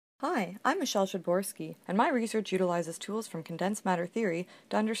Hi, I'm Michelle Przedborski, and my research utilizes tools from condensed matter theory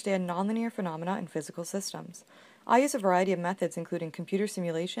to understand nonlinear phenomena in physical systems. I use a variety of methods including computer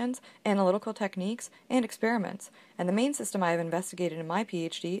simulations, analytical techniques, and experiments, and the main system I have investigated in my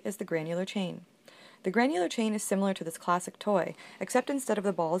PhD is the granular chain. The granular chain is similar to this classic toy, except instead of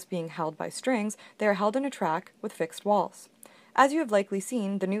the balls being held by strings, they are held in a track with fixed walls. As you have likely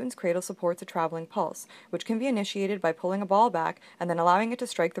seen, the Newton's cradle supports a traveling pulse, which can be initiated by pulling a ball back and then allowing it to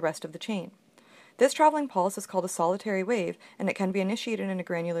strike the rest of the chain. This traveling pulse is called a solitary wave, and it can be initiated in a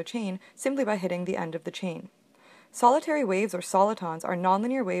granular chain simply by hitting the end of the chain. Solitary waves, or solitons, are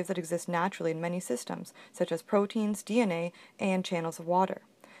nonlinear waves that exist naturally in many systems, such as proteins, DNA, and channels of water.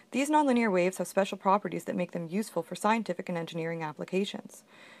 These nonlinear waves have special properties that make them useful for scientific and engineering applications.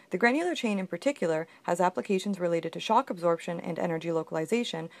 The granular chain in particular has applications related to shock absorption and energy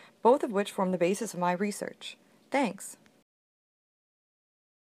localization, both of which form the basis of my research. Thanks.